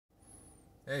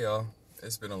Hey y'all,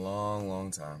 it's been a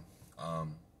long time.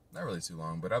 Not really too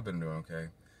long, but I've been doing okay.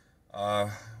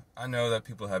 Uh, I know that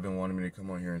people have been wanting me to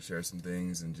come on here and share some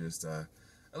things and just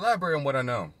elaborate on what I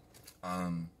know.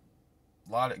 Um,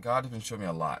 God has been showing me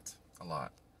a lot.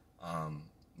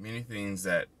 Many things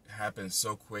that happen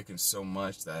so quick and so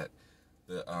much that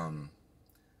the um,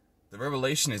 the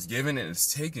revelation is given and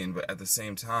it's taken, but at the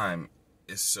same time,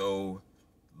 it's so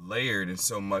layered and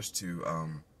so much to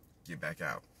get back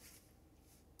out.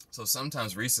 So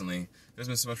sometimes recently, there's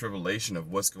been so much revelation of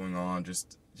what's going on,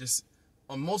 just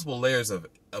on multiple layers of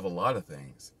a lot of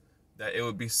things, that it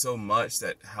would be so much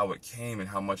that how it came and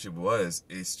how much it was,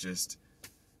 it's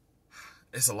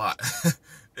a lot.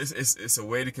 It's a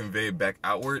way to convey it back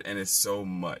outward, and it's so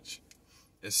much.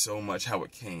 It's so much how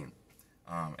it came,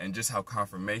 and just how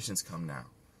confirmations come now.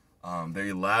 They're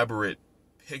elaborate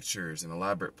pictures and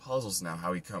elaborate puzzles now.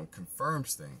 How he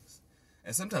confirms things,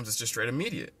 and sometimes it's just straight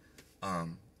immediate.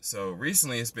 So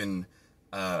recently it's been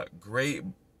great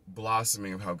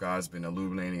blossoming of how God's been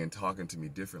illuminating and talking to me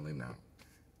differently now.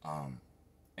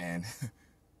 And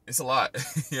it's a lot.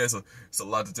 Yeah, it's a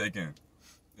lot to take in.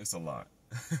 It's a lot.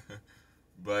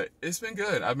 But it's been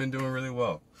good. I've been doing really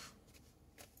well.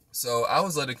 So I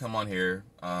was led to come on here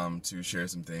to share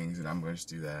some things, and I'm going to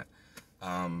do that.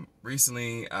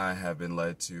 Recently, I have been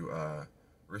led to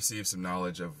receive some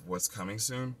knowledge of what's coming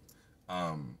soon.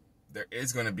 There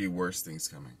is going to be worse things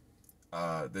coming.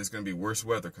 There's going to be worse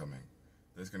weather coming.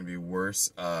 There's going to be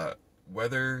worse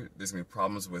weather. There's going to be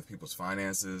problems with people's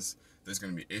finances. There's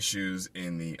going to be issues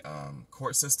in the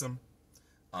court system.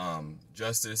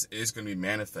 Justice is going to be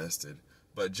manifested.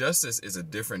 But justice is a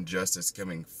different justice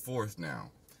coming forth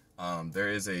now. There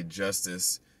is a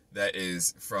justice that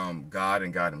is from God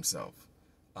and God himself,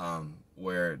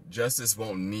 where justice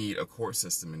won't need a court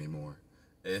system anymore.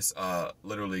 It's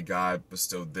literally God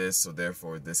bestowed this, so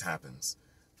therefore this happens,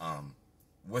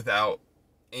 without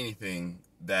anything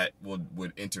that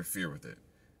would interfere with it.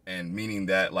 And meaning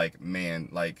that, like, man,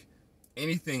 like,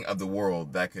 anything of the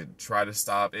world that could try to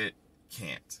stop it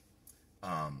can't.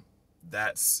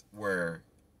 That's where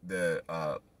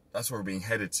we're being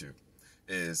headed to,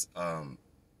 is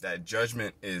that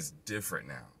judgment is different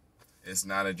now. It's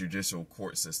not a judicial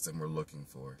court system we're looking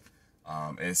for.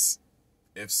 It's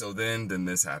if so, then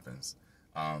this happens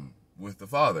with the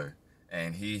Father,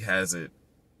 and He has it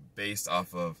based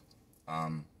off of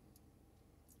how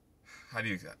do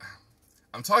you?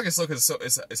 I'm talking slow because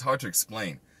it's hard to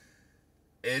explain.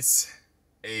 It's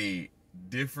a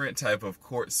different type of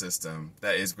court system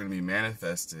that is going to be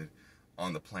manifested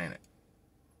on the planet,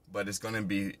 but it's going to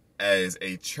be as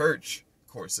a church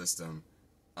court system,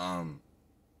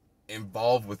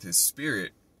 involved with His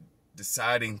Spirit,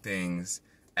 deciding things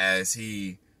as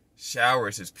He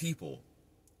showers His people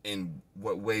in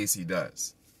what ways He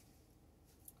does.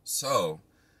 So,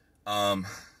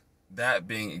 that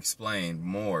being explained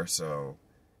more so,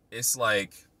 it's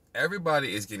like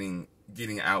everybody is getting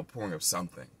an outpouring of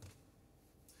something.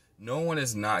 No one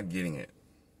is not getting it.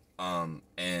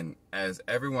 And as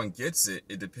everyone gets it,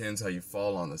 it depends how you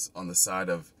fall on the side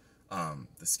of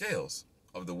the scales,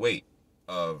 of the weight,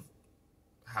 of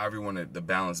how everyone, the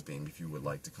balance beam, if you would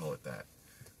like to call it that.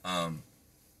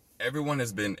 Everyone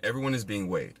is being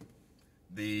weighed.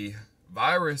 The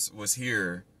virus was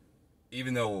here,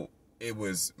 even though it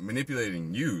was manipulated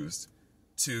and used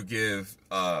to give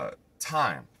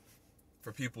time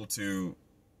for people to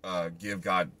give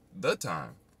God the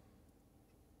time.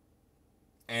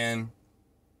 And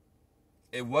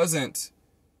it wasn't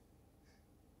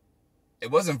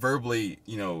verbally,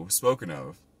 spoken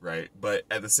of, right? But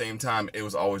at the same time, it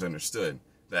was always understood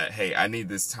that, hey, I need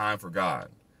this time for God.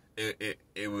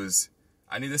 It was,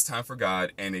 I need this time for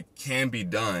God, and it can be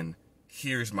done.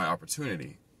 Here's my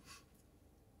opportunity.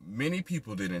 Many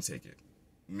people didn't take it.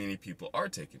 Many people are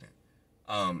taking it.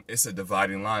 It's a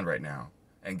dividing line right now,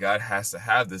 and God has to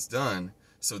have this done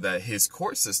so that His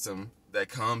court system that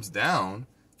comes down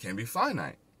can be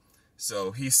finite.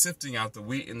 So He's sifting out the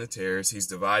wheat and the tares. He's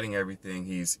dividing everything.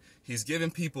 He's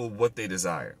giving people what they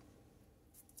desire.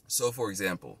 So, for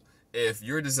example, if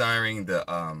you're desiring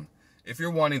if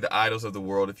you're wanting the idols of the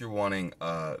world, if you're wanting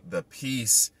the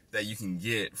peace that you can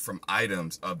get from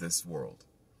items of this world,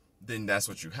 then that's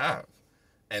what you have.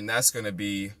 And that's going to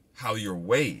be how you're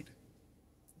weighed.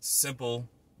 Simple,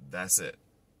 that's it.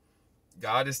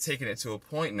 God is taking it to a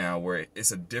point now where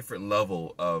it's a different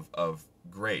level of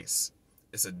grace.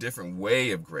 It's a different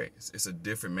way of grace. It's a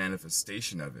different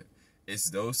manifestation of it. It's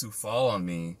those who fall on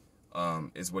me,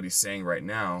 is what He's saying right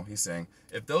now. He's saying,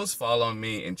 if those fall on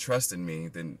me and trust in me,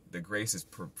 then the grace is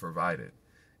provided.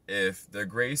 If the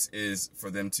grace is for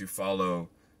them to follow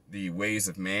the ways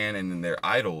of man and in their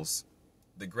idols,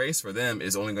 the grace for them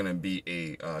is only going to be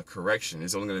a correction.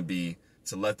 It's only going to be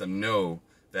to let them know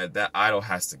that that idol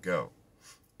has to go.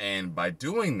 And by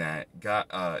doing that,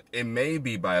 God, it may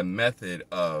be by a method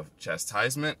of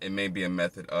chastisement. It may be a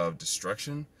method of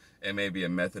destruction. It may be a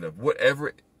method of whatever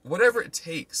it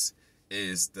takes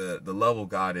is the level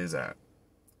God is at.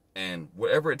 And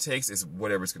whatever it takes is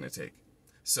whatever it's going to take.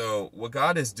 So what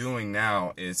God is doing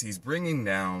now is he's bringing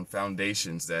down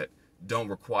foundations that don't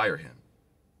require him.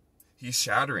 He's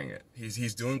shattering it.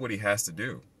 He's doing what he has to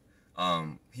do.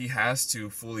 He has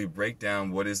to fully break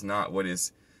down what is not, what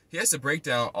is. He has to break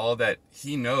down all that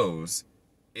he knows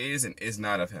is and is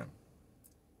not of him.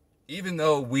 Even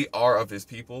though we are of his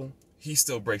people, he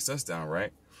still breaks us down,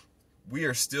 right? We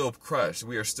are still crushed.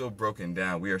 We are still broken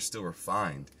down. We are still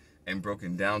refined and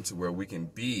broken down to where we can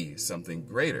be something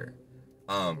greater.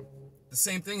 The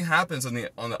same thing happens on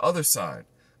the other side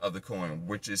of the coin,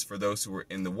 which is for those who are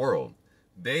in the world.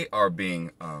 They are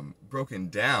being broken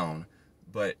down,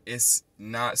 but it's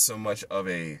not so much of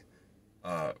a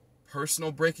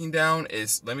personal breaking down.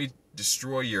 It's let me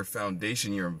destroy your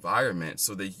foundation, your environment,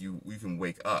 so that you can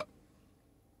wake up.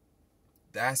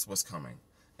 That's what's coming,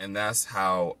 and that's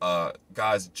how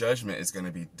God's judgment is going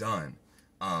to be done.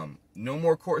 No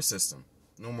more court system.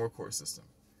 No more court system.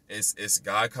 It's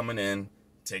God coming in,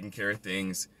 taking care of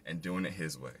things, and doing it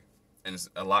his way. And it's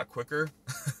a lot quicker.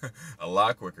 A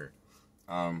lot quicker.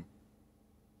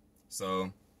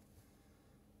 So,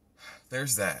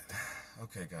 there's that.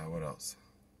 Okay, God, what else?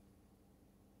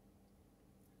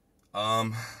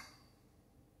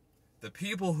 The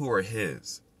people who are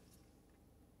his,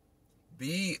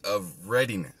 be of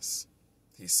readiness,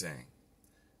 he's saying.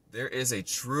 There is a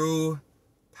true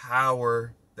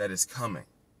power that is coming.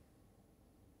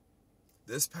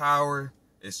 This power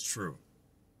is true.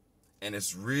 And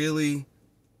it's really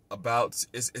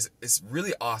it's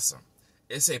really awesome.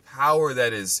 It's a power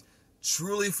that is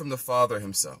truly from the Father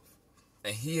himself.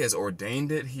 And he has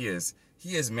ordained it. He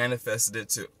has manifested it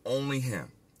to only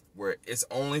him. Where it's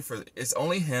only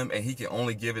him, and he can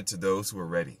only give it to those who are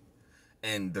ready.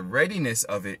 And the readiness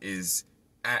of it is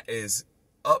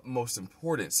utmost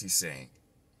importance, he's saying.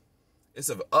 It's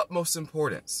of utmost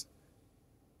importance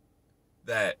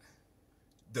that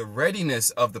the readiness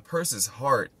of the person's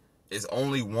heart is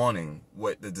only wanting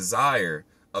what the desire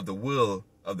of the will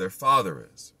of their Father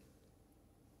is.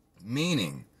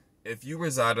 Meaning, if you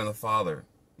reside on the Father,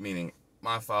 meaning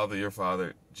my Father, your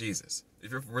Father, Jesus,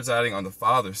 if you're residing on the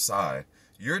Father's side,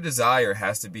 your desire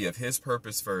has to be of his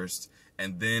purpose first,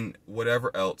 and then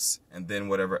whatever else, and then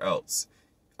whatever else.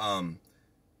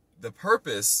 The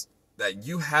purpose that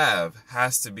you have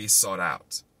has to be sought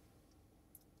out.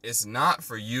 It's not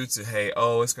for you to, hey,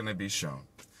 oh, it's going to be shown.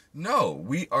 No,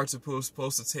 we are supposed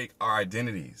to take our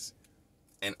identities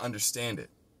and understand it.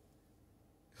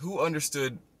 Who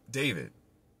understood David?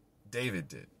 David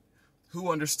did.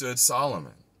 Who understood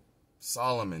Solomon?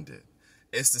 Solomon did.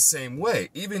 It's the same way.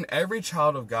 Even every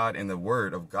child of God in the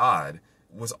Word of God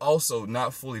was also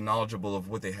not fully knowledgeable of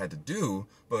what they had to do,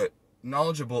 but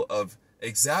knowledgeable of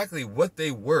exactly what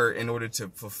they were in order to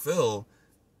fulfill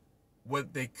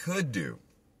what they could do.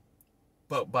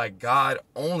 But by God,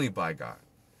 only by God.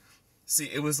 See,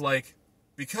 it was like,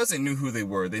 because they knew who they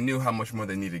were, they knew how much more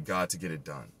they needed God to get it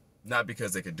done. Not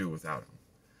because they could do it without him.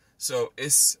 So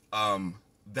it's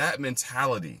that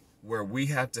mentality where we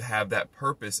have to have that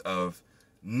purpose of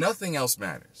nothing else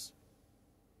matters.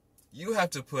 You have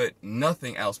to put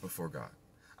nothing else before God.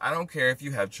 I don't care if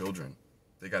you have children.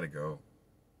 They got to go.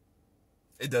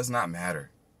 It does not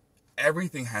matter.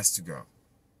 Everything has to go.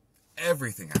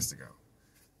 Everything has to go.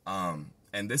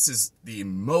 And this is the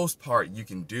most part you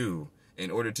can do in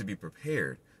order to be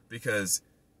prepared, because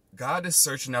God is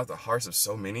searching out the hearts of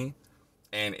so many.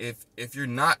 And if you're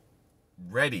not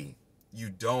ready, you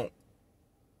don't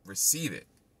receive it.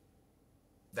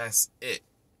 That's it.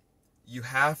 You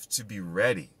have to be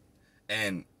ready.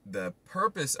 And the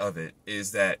purpose of it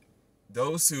is that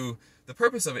the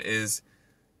purpose of it is,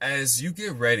 as you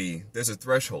get ready, there's a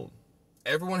threshold.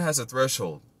 Everyone has a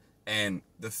threshold. And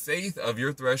the faith of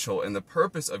your threshold and the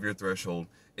purpose of your threshold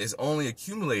is only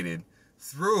accumulated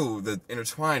through the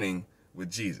intertwining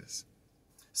with Jesus.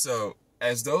 So,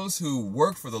 as those who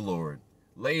work for the Lord,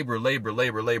 labor,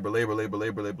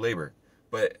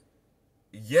 but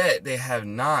yet they have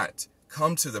not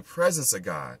come to the presence of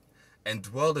God and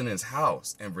dwelled in his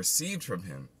house and received from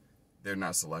him, they're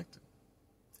not selected.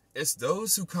 It's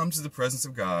those who come to the presence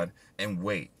of God and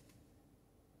wait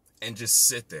and just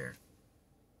sit there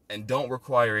and don't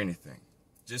require anything.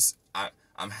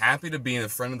 I'm happy to be in the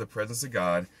front of the presence of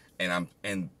God, and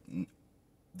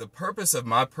the purpose of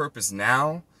my purpose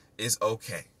now is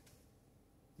okay.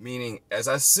 Meaning, as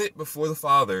I sit before the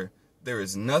Father, there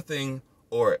is nothing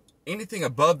or anything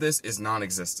above this is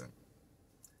non-existent.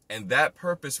 And that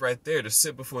purpose right there, to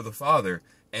sit before the Father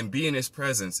and be in his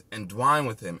presence and dwell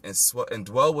with him and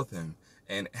dwell with him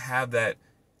and have that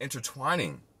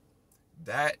intertwining,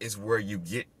 that is where you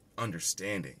get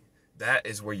understanding. That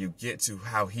is where you get to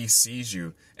how he sees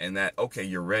you and that, okay,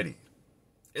 you're ready.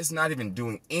 It's not even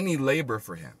doing any labor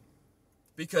for him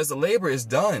because the labor is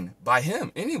done by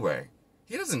him anyway.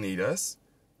 He doesn't need us.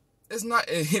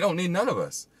 He don't need none of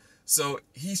us. So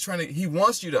he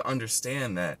wants you to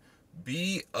understand that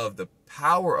be of the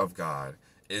power of God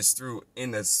is through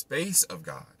in the space of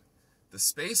God. The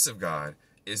space of God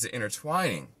is the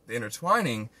intertwining. The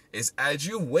intertwining is as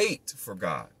you wait for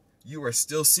God, you are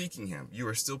still seeking him. You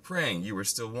are still praying. You are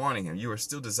still wanting him. You are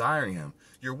still desiring him.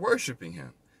 You're worshiping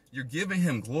him. You're giving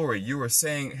him glory. You are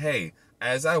saying, hey,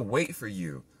 as I wait for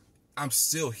you, I'm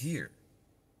still here.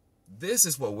 This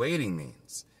is what waiting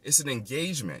means. It's an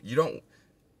engagement.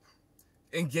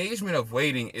 Engagement of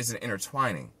waiting is an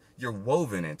intertwining. You're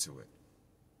woven into it.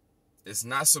 It's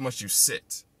not so much you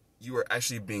sit. You are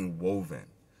actually being woven.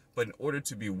 But in order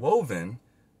to be woven,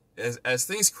 as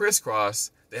things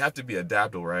crisscross, they have to be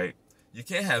adaptable, right? You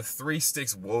can't have 3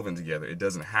 sticks woven together. It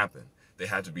doesn't happen. They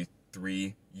have to be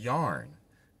 3 yarn,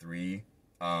 3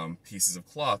 pieces of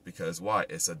cloth, because why?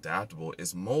 It's adaptable.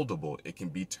 It's moldable. It can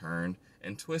be turned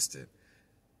and twisted.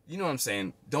 You know what I'm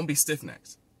saying? Don't be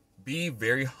stiff-necked. Be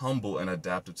very humble and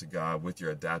adaptive to God with your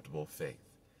adaptable faith.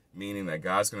 Meaning that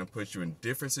God's going to put you in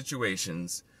different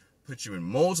situations, put you in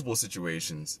multiple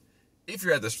situations. If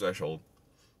you're at this threshold,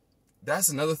 that's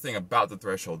another thing about the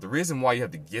threshold. The reason why you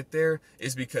have to get there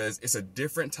is because it's a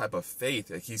different type of faith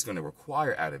that he's going to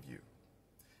require out of you.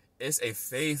 It's a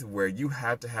faith where you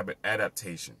have to have an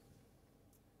adaptation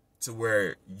to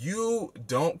where you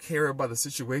don't care about the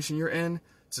situation you're in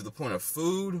to the point of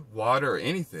food, water, or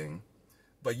anything,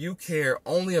 but you care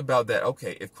only about that,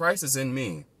 okay, if Christ is in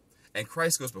me and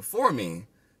Christ goes before me,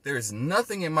 there is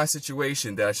nothing in my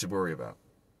situation that I should worry about.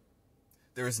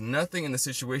 There is nothing in the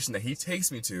situation that he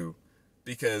takes me to,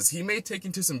 because he may take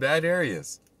you to some bad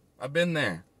areas. I've been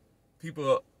there.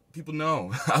 People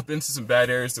know I've been to some bad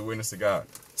areas to witness to God,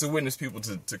 to witness people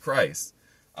to Christ.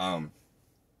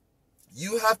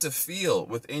 You have to feel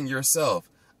within yourself,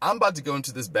 I'm about to go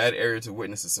into this bad area to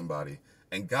witness to somebody.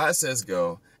 And God says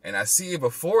go, and I see it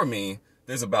before me.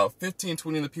 There's about 15,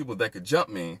 20 of the people that could jump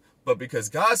me. But because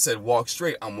God said walk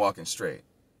straight, I'm walking straight.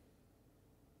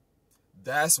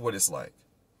 That's what it's like.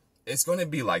 It's going to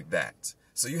be like that.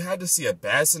 So you had to see a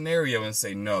bad scenario and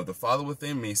say, no, the Father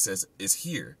within me says is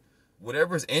here.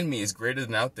 Whatever's in me is greater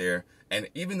than out there. And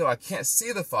even though I can't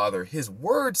see the Father, his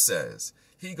word says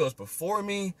he goes before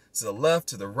me, to the left,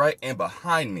 to the right, and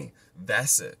behind me.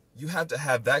 That's it. You have to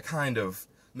have that kind of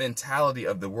mentality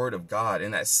of the word of God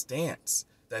and that stance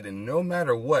that in no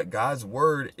matter what, God's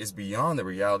word is beyond the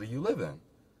reality you live in.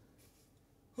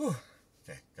 Whew.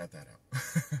 Okay, got that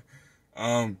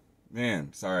out.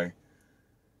 Man, sorry.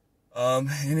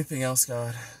 Anything else,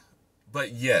 God?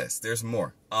 But yes, there's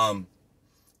more.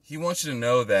 He wants you to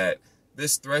know that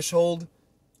this threshold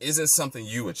isn't something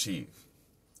you achieve.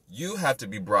 You have to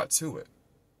be brought to it.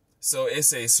 So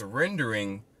it's a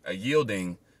surrendering, a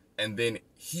yielding, and then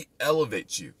he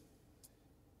elevates you.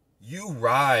 You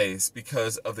rise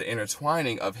because of the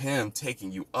intertwining of him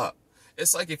taking you up.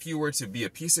 It's like if you were to be a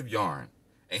piece of yarn,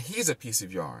 and he's a piece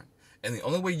of yarn. And the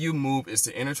only way you move is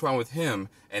to intertwine with him.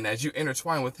 And as you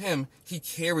intertwine with him, he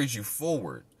carries you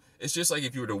forward. It's just like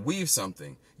if you were to weave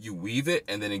something. You weave it,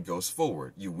 and then it goes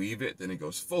forward. You weave it, then it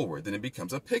goes forward. Then it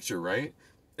becomes a picture, right?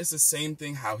 It's the same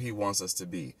thing how he wants us to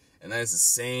be. And that is the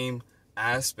same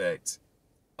aspect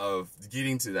of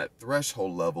getting to that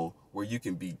threshold level where you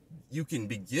can be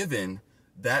given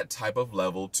that type of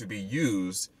level to be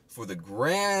used for the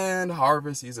grand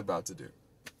harvest he's about to do.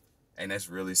 And that's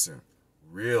really soon.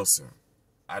 Real soon.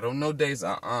 I don't know days,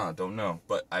 don't know.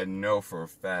 But I know for a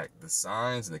fact the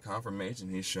signs and the confirmation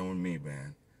he's showing me,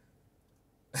 man.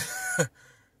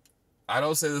 I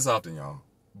don't say this often, y'all,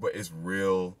 but it's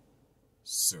real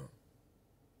soon.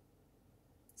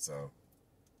 So,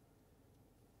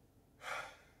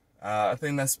 I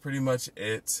think that's pretty much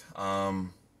it.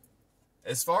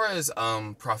 As far as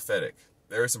prophetic,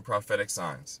 there are some prophetic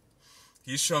signs.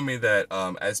 He's shown me that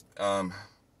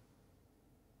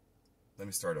let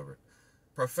me start over.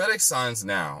 Prophetic signs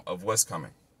now of what's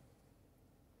coming.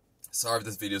 Sorry if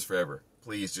this video is forever.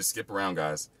 Please just skip around,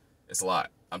 guys. It's a lot.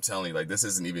 I'm telling you, like, this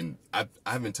isn't even, I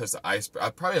haven't touched the iceberg. I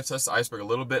probably have touched the iceberg a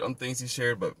little bit on things he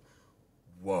shared, but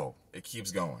whoa, it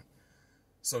keeps going.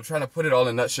 So I'm trying to put it all in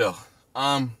a nutshell.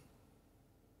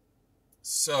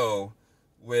 So,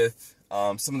 with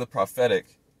some of the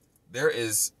prophetic, there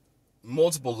is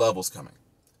multiple levels coming,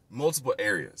 multiple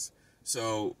areas.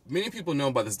 So many people know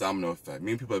about this domino effect.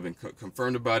 Many people have been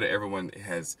confirmed about it. Everyone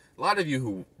has, a lot of you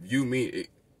who view me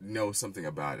know something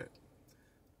about it.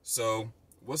 So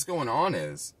what's going on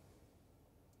is,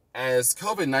 as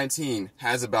COVID-19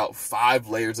 has about 5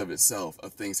 layers of itself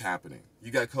of things happening.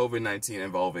 You got COVID-19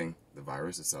 involving the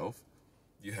virus itself.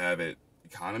 You have it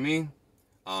economy,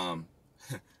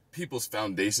 people's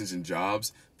foundations and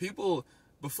jobs. People,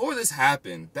 before this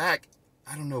happened, back,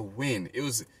 I don't know when, it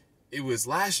was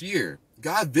last year,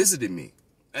 God visited me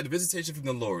at a visitation from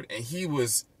the Lord, and he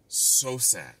was so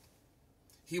sad.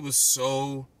 He was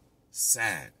so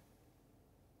sad.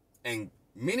 And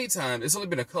many times, it's only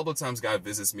been a couple of times God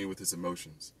visits me with his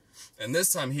emotions. And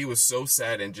this time he was so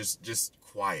sad and just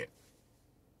quiet.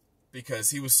 Because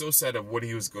he was so sad of what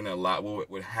he was going to allow,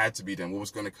 what had to be done, what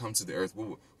was going to come to the earth,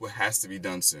 what has to be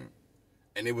done soon.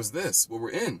 And it was this, what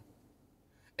we're in.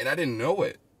 And I didn't know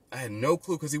it. I had no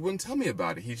clue because he wouldn't tell me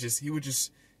about it.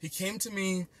 He came to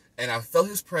me and I felt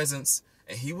his presence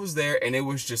and he was there and it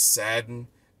was just saddened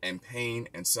and pain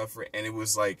and suffering. And it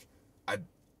was like, I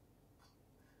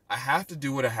have to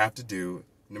do what I have to do,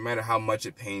 no matter how much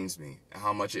it pains me and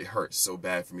how much it hurts so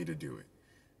bad for me to do it.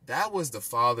 That was the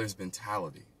Father's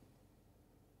mentality.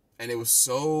 And it was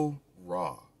so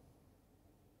raw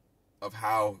of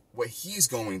what he's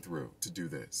going through to do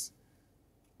this.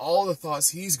 All the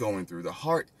thoughts he's going through,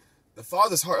 the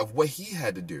Father's heart of what he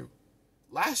had to do.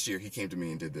 Last year he came to me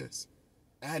and did this.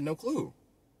 I had no clue.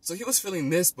 So he was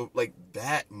feeling this, but like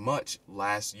that much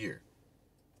last year.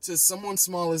 To someone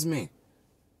small as me.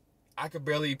 I could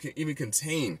barely even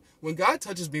contain. When God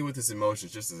touches me with his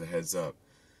emotions, just as a heads up,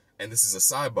 and this is a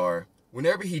sidebar,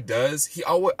 whenever he does,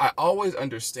 I always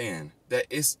understand that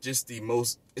it's just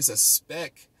it's a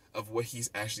speck of what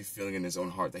he's actually feeling in his own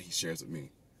heart that he shares with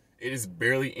me. It is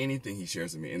barely anything he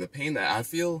shares with me. And the pain that I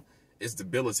feel is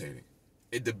debilitating.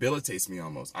 It debilitates me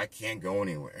almost. I can't go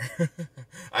anywhere.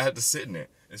 I have to sit in it.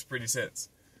 It's pretty tense.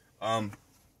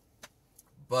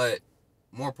 But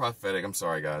more prophetic. I'm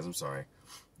sorry, guys. I'm sorry.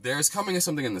 There's coming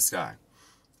something in the sky.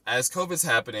 As COVID's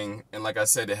happening, and like I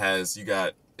said,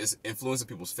 it's influencing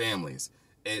people's families.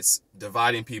 It's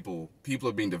dividing people. People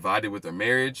are being divided with their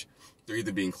marriage. They're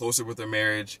either being closer with their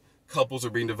marriage. Couples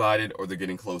are being divided or they're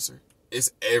getting closer.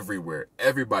 It's everywhere.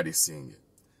 Everybody's seeing it.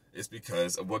 It's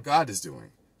because of what God is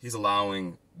doing. He's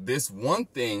allowing this one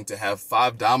thing to have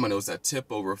 5 dominoes that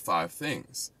tip over 5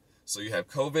 things. So you have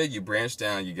COVID, you branch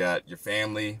down, you got your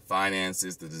family,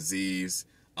 finances, the disease,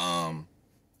 and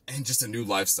just a new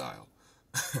lifestyle.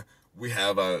 We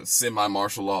have a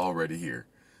semi-martial law already here.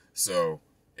 So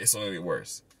it's only get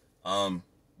worse.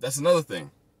 That's another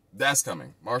thing. That's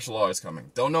coming. Martial law is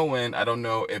coming. Don't know when. I don't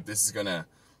know if this is going to...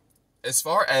 As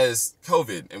far as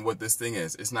COVID and what this thing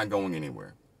is, it's not going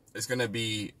anywhere. It's going to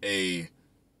be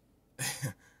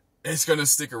it's going to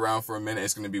stick around for a minute.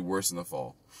 It's going to be worse in the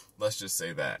fall. Let's just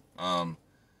say that.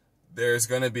 There's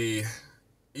going to be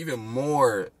even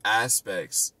more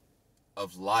aspects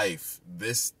of life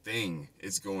this thing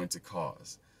is going to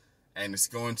cause. And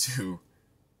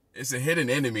it's a hidden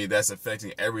enemy that's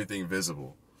affecting everything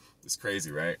visible. It's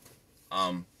crazy, right?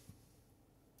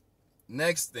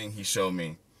 Next thing he showed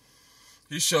me,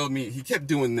 he kept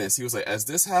doing this. He was like, as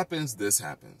this happens, this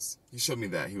happens. He showed me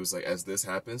that. He was like, as this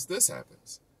happens, this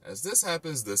happens. As this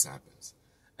happens, this happens.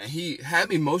 And he had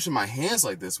me motion my hands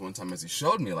like this one time as he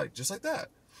showed me, like, just like that.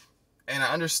 And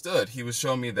I understood. He was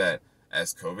showing me that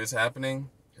as COVID's happening,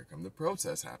 here come the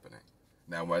protests happening.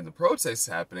 Now, when the protests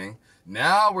happening,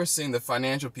 now we're seeing the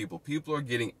financial people. People are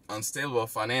getting unstable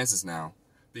with finances now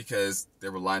because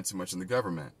they're relying too much on the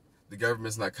government. The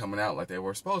government's not coming out like they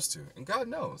were supposed to. And God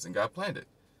knows, and God planned it.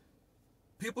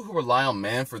 People who rely on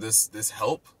man for this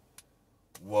help,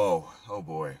 whoa, oh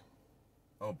boy.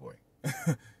 Oh boy.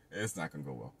 It's not going to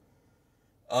go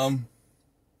well.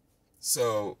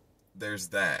 So there's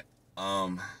that.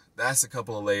 That's a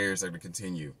couple of layers that are going to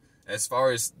continue. As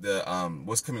far as the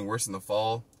what's coming worse in the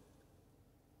fall,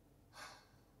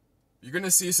 you're going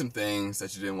to see some things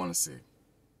that you didn't want to see.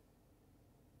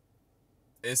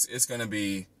 It's going to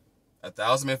be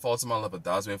 1,000 may fall to my left,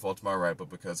 1,000 may fall to my right, but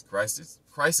because Christ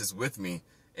is with me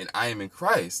and I am in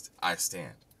Christ, I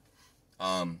stand.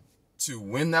 To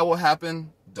when that will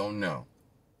happen, don't know.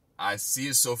 I see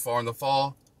it so far in the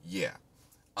fall, yeah.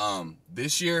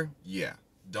 This year, yeah.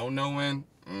 Don't know when,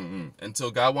 until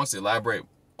God wants to elaborate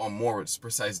on more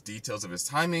precise details of his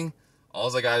timing.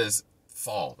 All I got is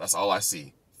fall. That's all I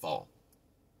see, fall.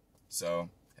 So,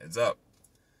 heads up.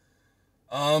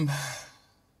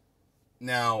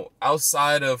 Now,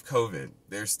 outside of COVID,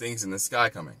 there's things in the sky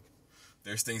coming.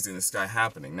 there's things in the sky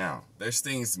happening now. There's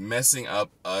things messing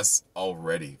up us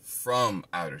already from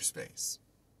outer space.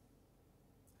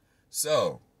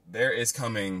 So, there is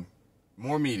coming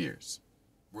more meteors.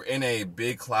 We're in a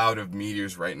big cloud of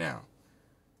meteors right now.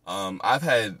 I've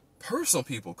had personal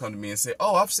people come to me and say,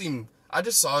 oh, I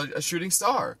just saw a shooting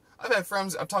star. I've had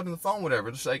friends, I've talked on the phone,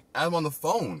 whatever. Just like, I'm on the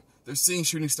phone. They're seeing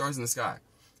shooting stars in the sky.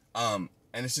 And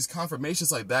it's just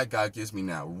confirmations like that God gives me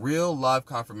now. Real live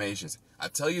confirmations. I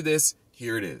tell you this,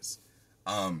 here it is.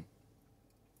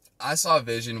 I saw a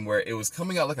vision where it was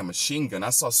coming out like a machine gun.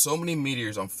 I saw so many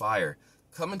meteors on fire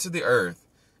coming to the earth,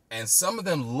 and some of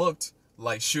them looked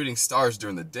like shooting stars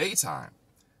during the daytime.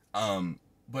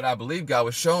 But I believe God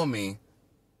was showing me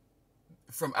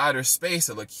from outer space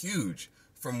it looked huge.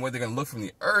 From where they're going to look from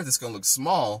the earth, it's going to look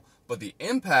small, but the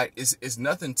impact is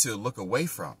nothing to look away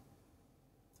from.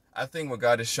 I think what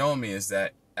God is showing me is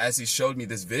that as he showed me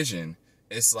this vision,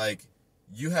 it's like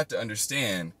you have to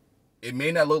understand it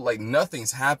may not look like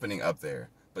nothing's happening up there,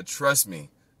 but trust me,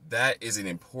 that is an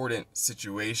important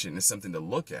situation. It's something to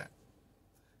look at.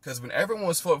 Because when everyone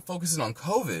was focusing on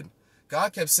COVID,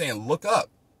 God kept saying, look up.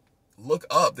 Look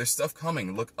up. There's stuff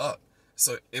coming. Look up.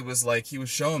 So it was like he was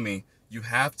showing me you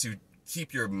have to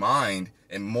keep your mind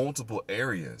in multiple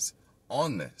areas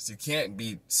on this. You can't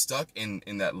be stuck in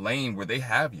that lane where they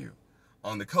have you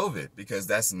on the COVID, because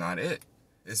that's not it.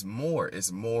 It's more.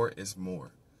 It's more. It's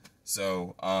more.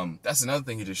 So that's another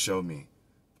thing he just showed me.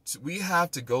 We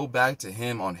have to go back to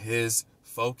him on his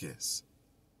focus.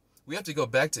 We have to go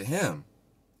back to him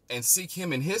and seek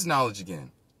him in his knowledge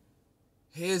again.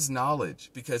 His knowledge.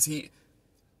 Because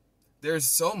there's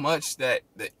so much that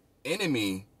the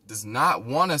enemy does not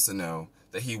want us to know,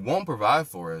 that he won't provide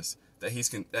for us,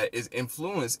 that is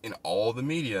influenced in all the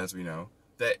media, as we know,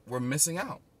 that we're missing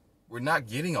out. We're not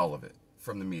getting all of it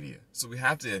from the media. So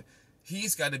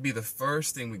he's got to be the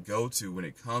first thing we go to when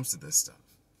it comes to this stuff.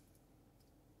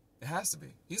 It has to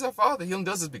be. He's our Father. He only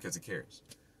does this because he cares.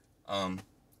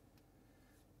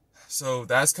 So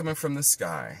that's coming from the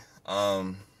sky.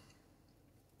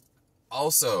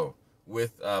 Also,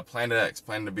 with Planet X,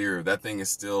 Planet Nibiru, that thing is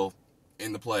still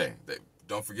in the play.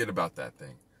 Don't forget about that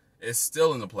thing. It's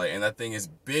still in the play, and that thing is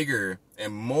bigger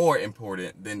and more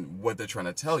important than what they're trying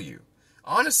to tell you.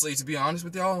 Honestly, to be honest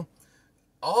with y'all,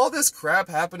 all this crap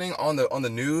happening on the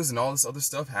news and all this other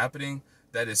stuff happening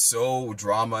that is so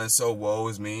drama and so woe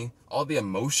is me, all the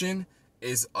emotion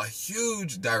is a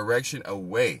huge direction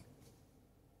away.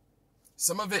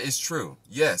 Some of it is true.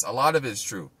 Yes, a lot of it is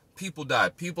true. People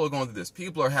died. People are going through this.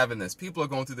 People are having this. People are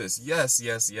going through this. Yes,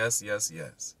 yes, yes, yes,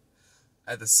 yes.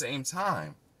 At the same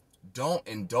time, don't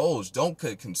indulge. Don't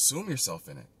consume yourself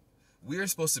in it. We are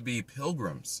supposed to be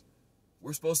pilgrims.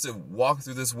 We're supposed to walk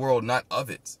through this world, not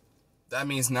of it. That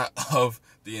means not of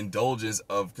the indulgence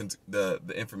of the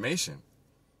information.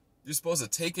 You're supposed to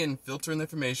take in, filter in the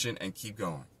information, and keep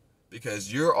going.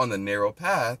 Because you're on the narrow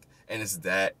path, and it's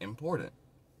that important.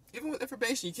 Even with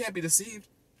information, you can't be deceived.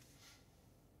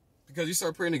 Because you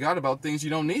start praying to God about things you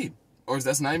don't need. Or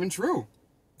that's not even true.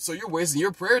 So you're wasting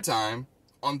your prayer time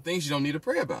on things you don't need to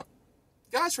pray about.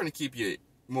 God's trying to keep you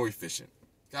more efficient.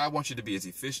 God wants you to be as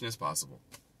efficient as possible.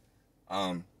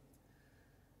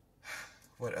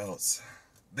 What else?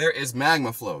 There is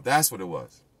magma flow. That's what it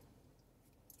was.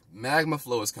 Magma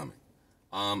flow is coming.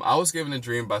 I was given a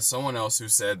dream by someone else who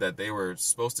said that they were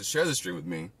supposed to share this dream with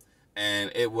me.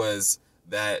 And it was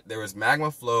that there was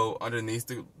magma flow underneath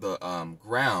the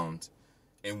ground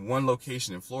in one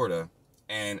location in Florida.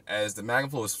 And as the magma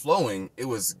flow was flowing, it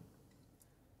was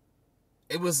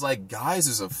like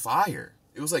geysers of fire.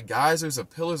 It was like geysers of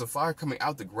pillars of fire coming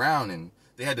out the ground, and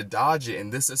they had to dodge it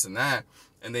and this and that.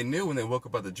 And they knew when they woke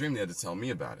up out the dream, they had to tell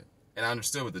me about it. And I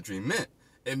understood what the dream meant.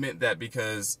 It meant that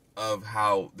because of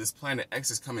how this planet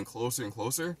X is coming closer and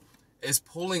closer, it's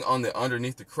pulling on the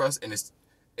underneath the crust, and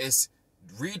it's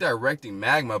redirecting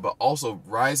magma, but also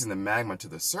rising the magma to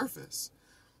the surface.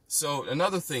 So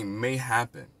another thing may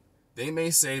happen. They may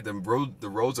say the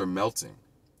roads are melting.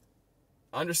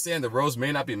 Understand the roads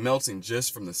may not be melting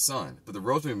just from the sun, but the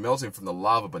roads may be melting from the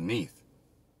lava beneath.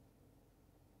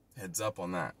 Heads up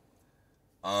on that.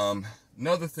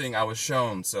 Another thing I was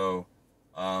shown, so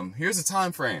here's a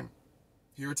time frame.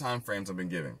 Here are time frames I've been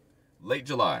given. Late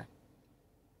July,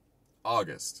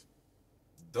 August.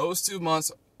 Those 2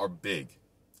 months are big.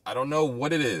 I don't know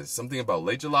what it is. Something about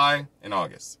late July and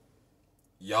August.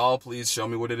 Y'all, please show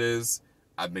me what it is.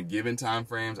 I've been given time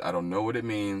frames. I don't know what it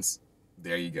means.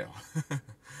 There you go.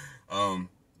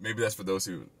 Maybe that's for those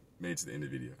who made it to the end of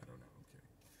the video. I don't know.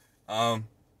 I'm kidding.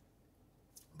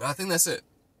 But I think that's it.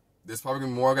 There's probably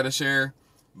more I got to share.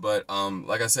 But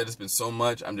like I said, it's been so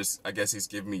much. I guess he's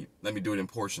giving me, let me do it in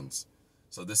portions.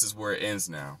 So this is where it ends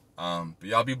now. But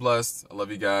y'all be blessed. I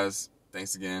love you guys.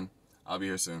 Thanks again. I'll be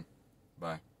here soon.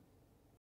 Bye.